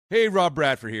Hey, Rob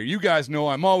Bradford here. You guys know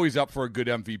I'm always up for a good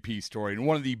MVP story, and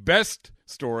one of the best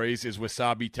stories is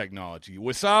Wasabi Technology.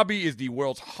 Wasabi is the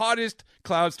world's hottest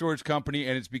cloud storage company,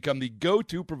 and it's become the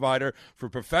go-to provider for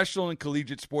professional and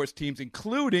collegiate sports teams,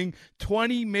 including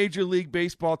 20 Major League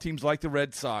Baseball teams like the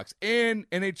Red Sox and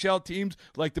NHL teams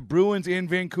like the Bruins and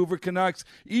Vancouver Canucks.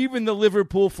 Even the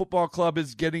Liverpool Football Club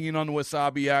is getting in on the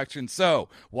Wasabi action. So,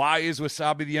 why is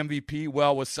Wasabi the MVP?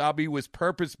 Well, Wasabi was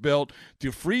purpose-built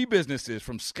to free businesses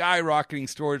from skyrocketing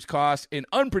storage costs and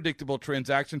unpredictable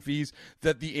transaction fees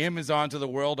that the Amazons of the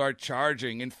world are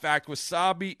charging. In fact,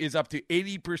 Wasabi is up to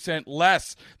 80%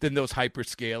 less than those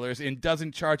hyperscalers and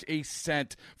doesn't charge a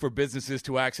cent for businesses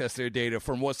to access their data.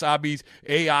 From Wasabi's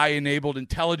AI-enabled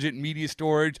intelligent media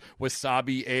storage,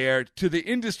 Wasabi Air, to the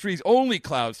industry's only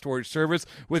cloud storage service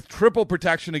with triple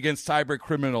protection against cyber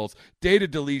criminals, data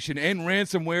deletion, and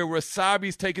ransomware,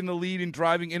 Wasabi's taken the lead in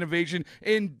driving innovation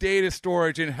in data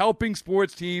storage and helping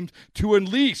sports teams to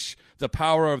unleash the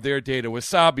power of their data.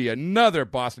 Wasabi, another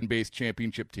Boston-based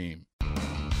championship team.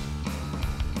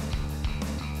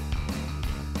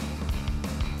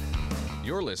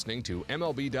 You're listening to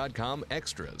MLB.com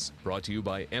Extras, brought to you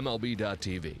by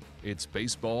MLB.tv. It's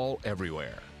baseball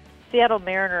everywhere. Seattle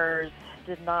Mariners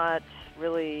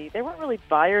they weren't really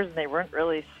buyers and they weren't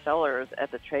really sellers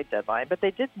at the trade deadline, but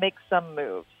they did make some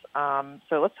moves.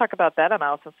 So let's talk about that. I'm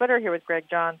Allison Footer here with Greg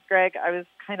Johns. Greg, I was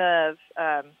kind of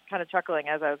chuckling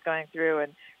as I was going through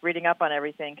and reading up on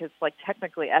everything because,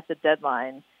 technically at the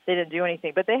deadline they didn't do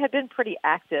anything, but they had been pretty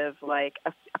active like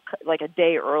a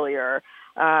day earlier.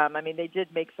 They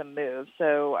did make some moves.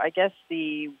 So I guess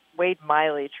the Wade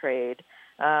Miley trade,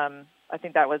 I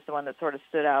think that was the one that sort of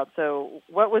stood out. So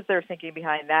what was their thinking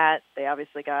behind that? They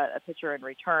obviously got a pitcher in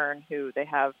return who they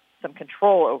have some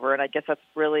control over, and I guess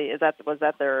was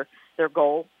that their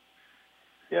goal?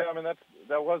 Yeah,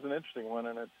 that was an interesting one,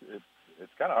 and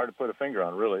it's kind of hard to put a finger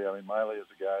on, really. Miley is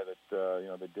a guy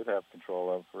that they did have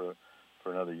control of for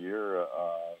another year,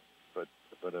 but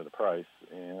at a price,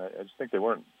 and I just think they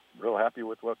weren't real happy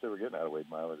with what they were getting out of Wade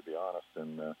Miley, to be honest,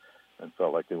 and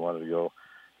felt like they wanted to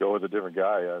go with a different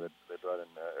guy. They brought in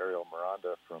Ariel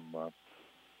Miranda from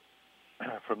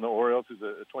the Orioles, who's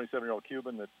a 27-year-old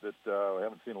Cuban that we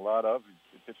haven't seen a lot of.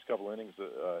 He pitched a couple innings,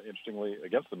 interestingly,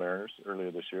 against the Mariners earlier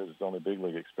this year. It's his only big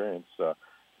league experience, but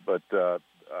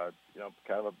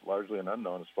kind of largely an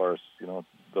unknown as far as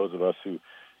those of us who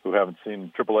haven't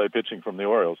seen AAA pitching from the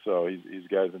Orioles. So he's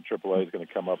guys in AAA. He's going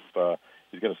to come up.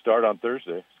 He's going to start on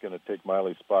Thursday. He's going to take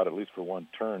Miley's spot at least for one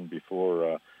turn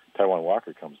before Taijuan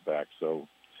Walker comes back. So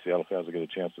Seattle fans will get a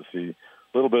chance to see a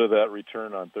little bit of that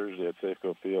return on Thursday at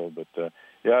Safeco Field. But that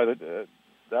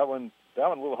one a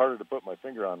little harder to put my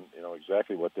finger on.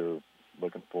 Exactly what they're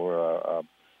looking for.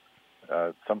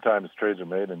 Sometimes trades are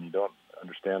made and you don't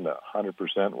understand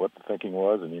 100% what the thinking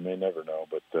was, and you may never know.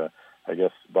 But I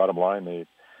guess bottom line,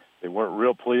 they weren't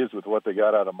real pleased with what they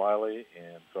got out of Miley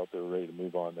and felt they were ready to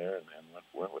move on there, and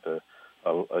went with a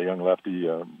young lefty.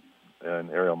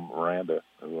 And Ariel Miranda,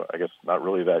 who I guess not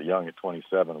really that young at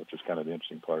 27, which is kind of the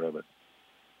interesting part of it.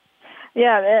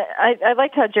 Yeah, I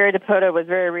liked how Jerry Dipoto was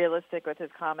very realistic with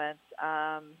his comments,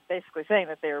 basically saying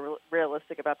that they were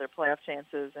realistic about their playoff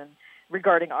chances. And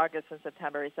regarding August and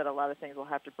September, he said a lot of things will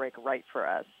have to break right for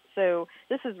us. So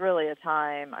this is really a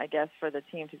time, I guess, for the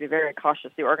team to be very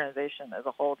cautious, the organization as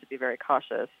a whole to be very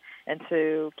cautious, and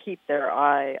to keep their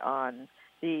eye on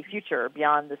the future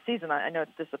beyond the season. I know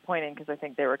it's disappointing because I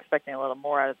think they were expecting a little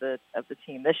more out of the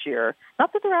team this year.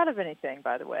 Not that they're out of anything,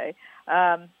 by the way,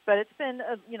 but it's been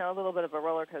a little bit of a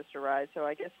roller coaster ride. So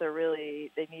I guess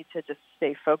they need to just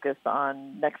stay focused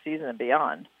on next season and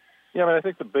beyond. Yeah, I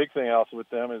think the big thing also with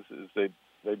them is they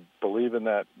believe in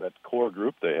that core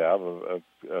group they have of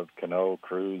Cano,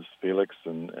 Cruz, Felix,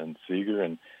 and Seager,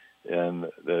 and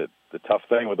the tough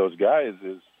thing with those guys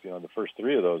is the first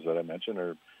three of those that I mentioned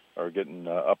are getting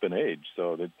up in age,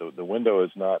 so the window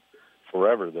is not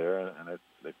forever there, and I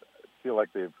feel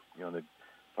like they've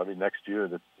probably next year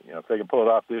that if they can pull it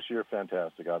off this year,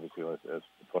 fantastic. Obviously, as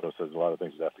Photo says, a lot of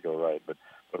things have to go right, but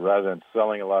rather than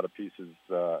selling a lot of pieces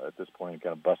at this point and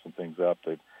kind of busting things up,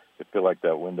 they feel like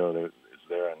that window is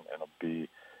there, and it'll be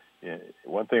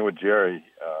one thing with Jerry.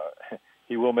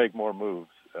 He will make more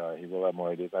moves. He will have more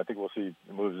ideas. I think we'll see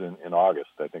moves in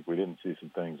August. I think we didn't see some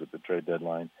things at the trade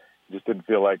deadline. Just didn't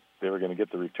feel like they were going to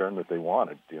get the return that they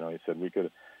wanted. He said we could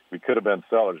have been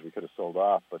sellers, we could have sold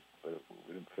off, but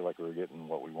we didn't feel like we were getting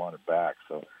what we wanted back.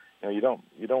 So you don't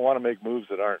want to make moves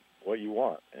that aren't what you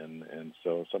want, and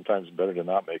so sometimes it's better to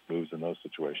not make moves in those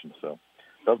situations. So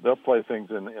they'll play things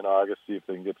in August, see if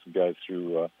they can get some guys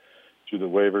through the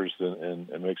waivers and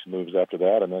make some moves after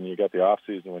that, and then you got the off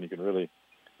season when you can really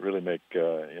really make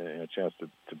a chance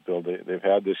to build. They've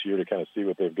had this year to kind of see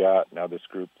what they've got. Now this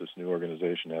group, this new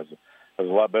organization, has a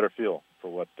lot better feel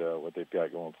for what they've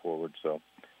got going forward. So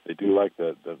they do like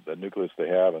the nucleus they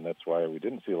have, and that's why we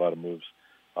didn't see a lot of moves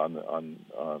on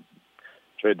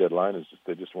trade deadline. Is just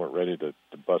they just weren't ready to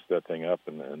bust that thing up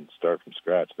and start from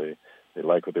scratch. They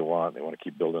like what they want. They want to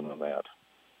keep building on that.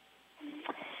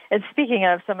 And speaking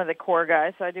of some of the core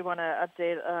guys, so I do want to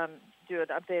do an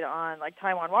update on like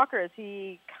Taijuan Walker. Is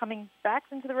he coming back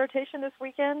into the rotation this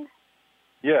weekend?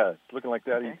 Yeah, it's looking like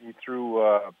that. Okay. He threw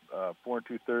 4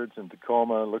 2/3 in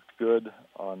Tacoma. Looked good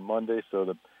on Monday.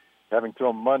 So having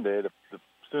thrown Monday, the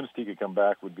soonest he could come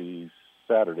back would be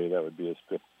Saturday. That would be his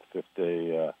fifth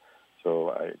day. So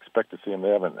I expect to see him. They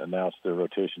haven't announced their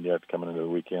rotation yet coming into the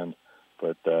weekend,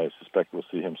 but I suspect we'll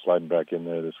see him sliding back in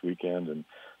there this weekend, and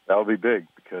that'll be big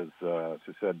because, as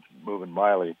I said, moving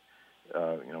Miley,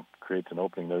 creates an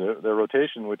opening. Their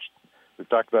rotation, which we've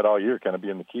talked about all year, kind of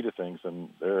being the key to things, and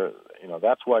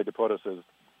that's why DePota says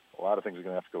a lot of things are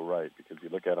going to have to go right, because you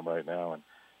look at him right now, and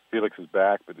Felix is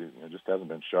back, but he just hasn't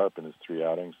been sharp in his 3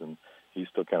 outings, and he's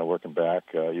still kind of working back.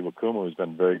 Iwakuma has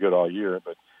been very good all year,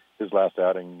 but his last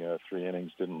outing, 3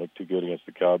 innings, didn't look too good against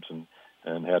the Cubs,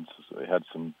 and had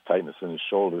some tightness in his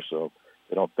shoulder, so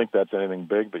they don't think that's anything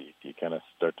big, but you kind of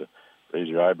start to raise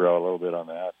your eyebrow a little bit on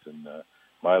that. And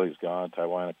Miley's gone,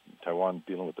 Taijuan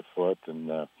dealing with the foot,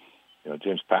 and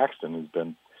James Paxton has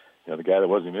been the guy that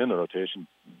wasn't even in the rotation,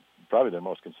 probably their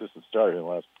most consistent starter in the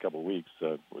last couple of weeks.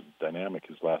 Was dynamic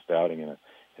his last outing in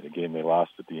a game they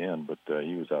lost at the end, but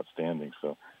he was outstanding.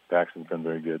 So Paxton's been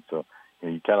very good. So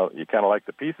you kind of like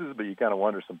the pieces, but you kind of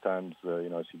wonder sometimes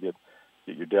as you get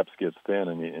your depth gets thin,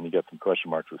 and you get some question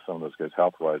marks with some of those guys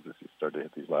health-wise as you start to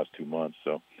hit these last 2 months.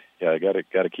 So yeah, I got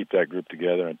to keep that group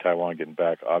together, and Taijuan getting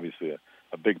back, obviously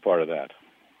a big part of that.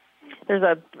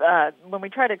 There's when we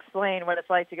try to explain what it's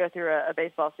like to go through a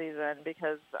baseball season,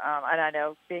 because and I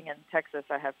know being in Texas,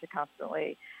 I have to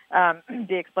constantly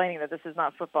be explaining that this is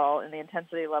not football. In the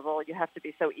intensity level, you have to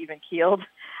be so even keeled,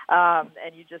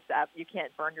 and you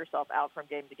can't burn yourself out from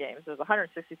game to game. So there's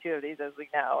 162 of these, as we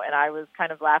know, and I was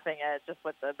kind of laughing at just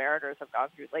what the Mariners have gone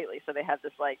through lately. So they have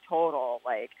this total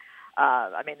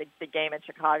the game in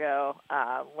Chicago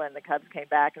when the Cubs came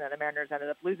back, and then the Mariners ended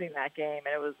up losing that game,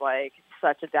 and it was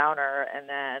such a downer. And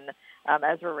then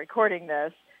as we're recording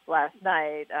this last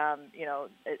night,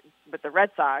 with the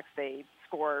Red Sox, they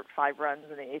score 5 runs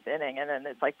in the 8th inning, and then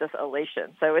it's this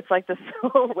elation. So it's this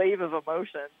whole wave of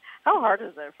emotions. How hard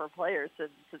is it for players to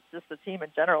just the team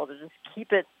in general to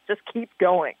just keep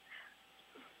going?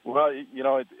 Well,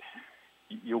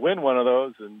 you win one of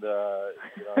those, and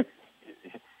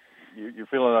you're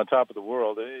feeling on top of the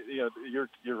world.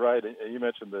 You're right. You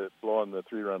mentioned blowing the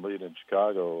 3-run lead in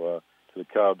Chicago to the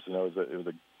Cubs. It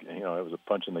was a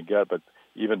punch in the gut. But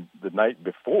even the night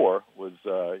before was,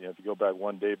 if you go back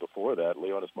one day before that,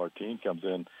 Leonis Martin comes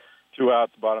in, 2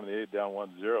 outs, bottom of the 8th, down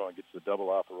 1-0, and gets the double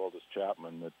off of Aroldis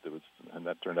Chapman. And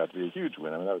that turned out to be a huge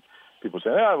win. I mean, people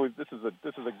saying, this is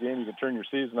a game you can turn your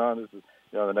season on. This is,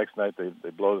 the next night they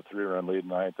blow the 3-run lead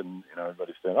ninth, and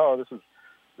everybody's saying,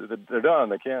 they're done.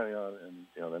 They can't,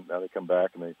 and now they come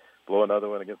back and they blow another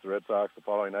one against the Red Sox. The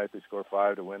following night they score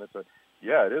 5 to win it. So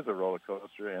it is a roller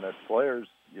coaster. And as players,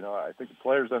 I think the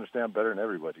players understand better than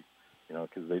everybody,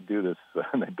 because they do this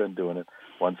and they've been doing it.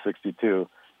 162.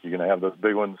 You're going to have those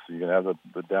big ones. You're going to have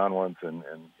the down ones, and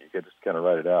you can just kind of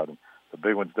write it out. And the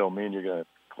big ones don't mean you're going to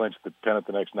clinch the pennant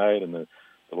the next night, and the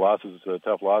losses,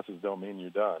 tough losses, don't mean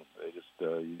you're done. They just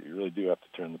you really do have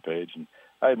to turn the page. And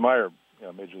I admire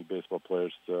Major League Baseball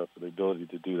players for the ability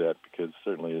to do that, because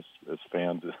certainly as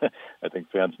fans, I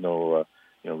think fans know,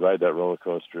 ride that roller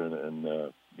coaster, and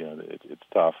it's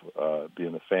tough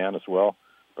being a fan as well.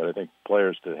 But I think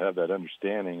players to have that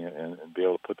understanding and be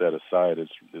able to put that aside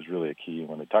is really a key.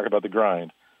 When they talk about the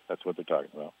grind, that's what they're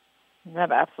talking about. Yeah,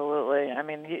 absolutely. I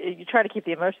mean, you try to keep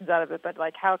the emotions out of it, but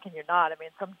how can you not? I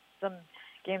mean, some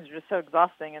games are just so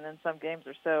exhausting, and then some games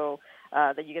are so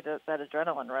that you get that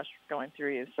adrenaline rush going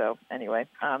through you. So anyway,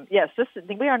 yes,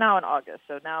 we are now in August,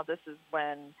 so now this is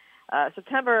when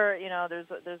September,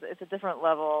 it's a different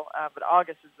level, but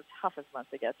August is the toughest month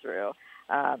to get through,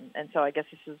 and so I guess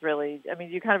this is really. I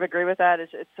mean, you kind of agree with that.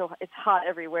 It's hot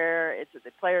everywhere.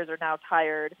 The players are now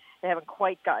tired. They haven't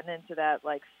quite gotten into that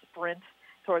sprint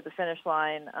toward the finish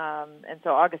line, and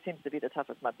so August seems to be the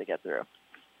toughest month to get through.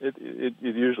 It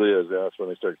usually is. That's when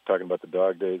they start talking about the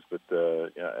dog days. But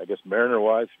I guess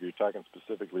Mariner-wise, if you're talking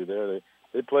specifically there,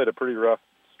 they played a pretty rough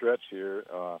stretch here.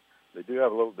 They do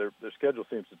have a little. Their schedule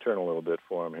seems to turn a little bit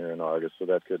for them here in August, so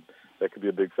that could be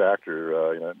a big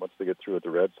factor. Once they get through with the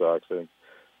Red Sox, I think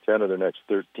 10 of their next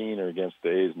 13 are against the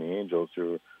A's and the Angels,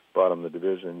 who bottom of the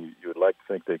division. You would like to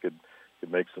think they could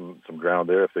make some ground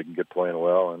there if they can get playing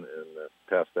well, and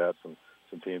past that some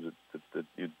teams that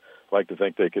you'd like to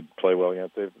think they could play well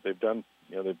against. They've done,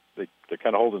 they're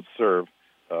kind of holding serve,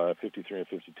 53 and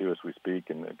 52 as we speak,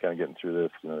 and kind of getting through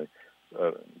this.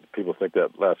 People think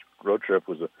that last road trip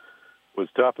was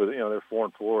tough, but they're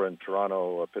 4-4 in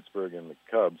Toronto, Pittsburgh, and the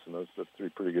Cubs, and those are three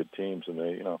pretty good teams, and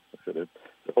they're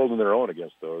holding their own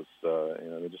against those.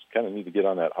 They just kind of need to get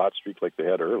on that hot streak like they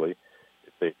had early.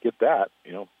 If they get that,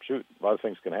 shoot, a lot of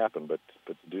things can happen, but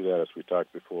to do that, as we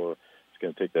talked before, it's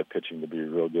going to take that pitching to be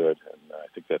real good, and I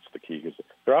think that's the key, because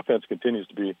their offense continues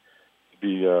to be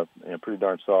pretty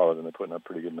darn solid, and they're putting up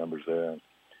pretty good numbers there. And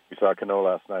we saw Cano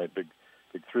last night, big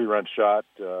 3-run shot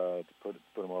to put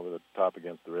him over the top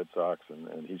against the Red Sox,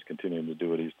 and he's continuing to do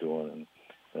what he's doing,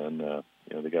 and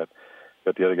they got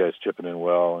the other guys chipping in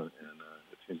well, and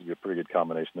it seems to be a pretty good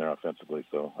combination there offensively.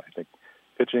 So I think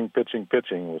pitching.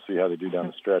 We'll see how they do down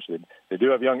the stretch. They do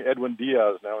have young Edwin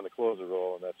Diaz now in the closer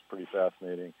role, and that's pretty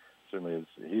fascinating. Certainly,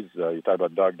 you talk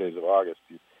about dog days of August.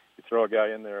 You throw a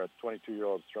guy in there, a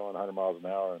 22-year-old throwing 100 miles an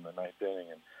hour in the ninth inning,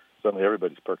 and suddenly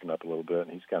everybody's perking up a little bit,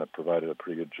 and he's kind of provided a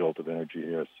pretty good jolt of energy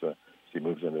here as he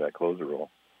moves into that closer role.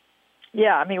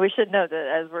 Yeah, I mean, we should know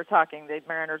that as we're talking, the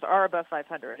Mariners are above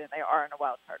 500, and they are in a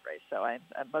wild card race. So I'm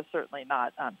most certainly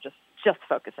not just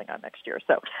focusing on next year.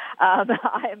 So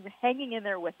I'm hanging in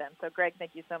there with them. So, Greg,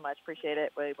 thank you so much. Appreciate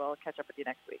it. We will catch up with you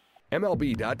next week.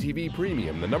 MLB.TV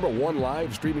Premium, the #1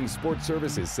 live streaming sports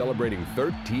service, is celebrating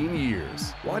 13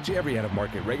 years. Watch every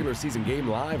out-of-market regular season game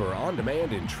live or on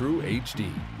demand in true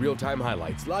HD. Real-time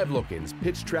highlights, live look-ins,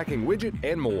 pitch tracking widget,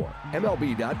 and more.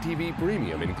 MLB.TV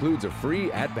Premium includes a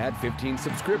free At-Bat 15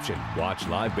 subscription. Watch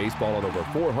live baseball on over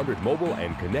 400 mobile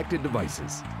and connected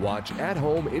devices. Watch at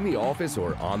home, in the office,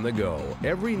 or on the go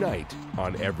every night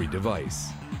on every device.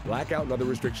 Blackout and other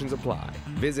restrictions apply.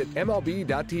 Visit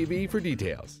MLB.TV for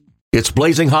details. It's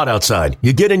blazing hot outside.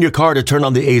 You get in your car to turn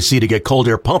on the AC to get cold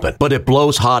air pumping, but it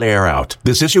blows hot air out.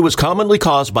 This issue is commonly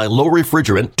caused by low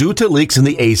refrigerant due to leaks in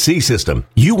the AC system.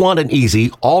 You want an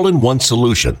easy, all-in-one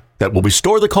solution that will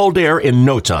restore the cold air in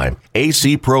no time.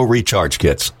 AC Pro Recharge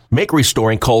Kits make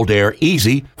restoring cold air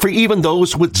easy for even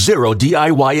those with zero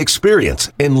DIY experience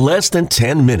in less than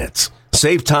 10 minutes.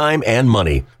 Save time and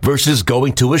money versus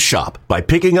going to a shop by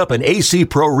picking up an AC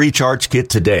Pro Recharge Kit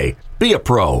today. Be a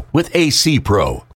pro with AC Pro.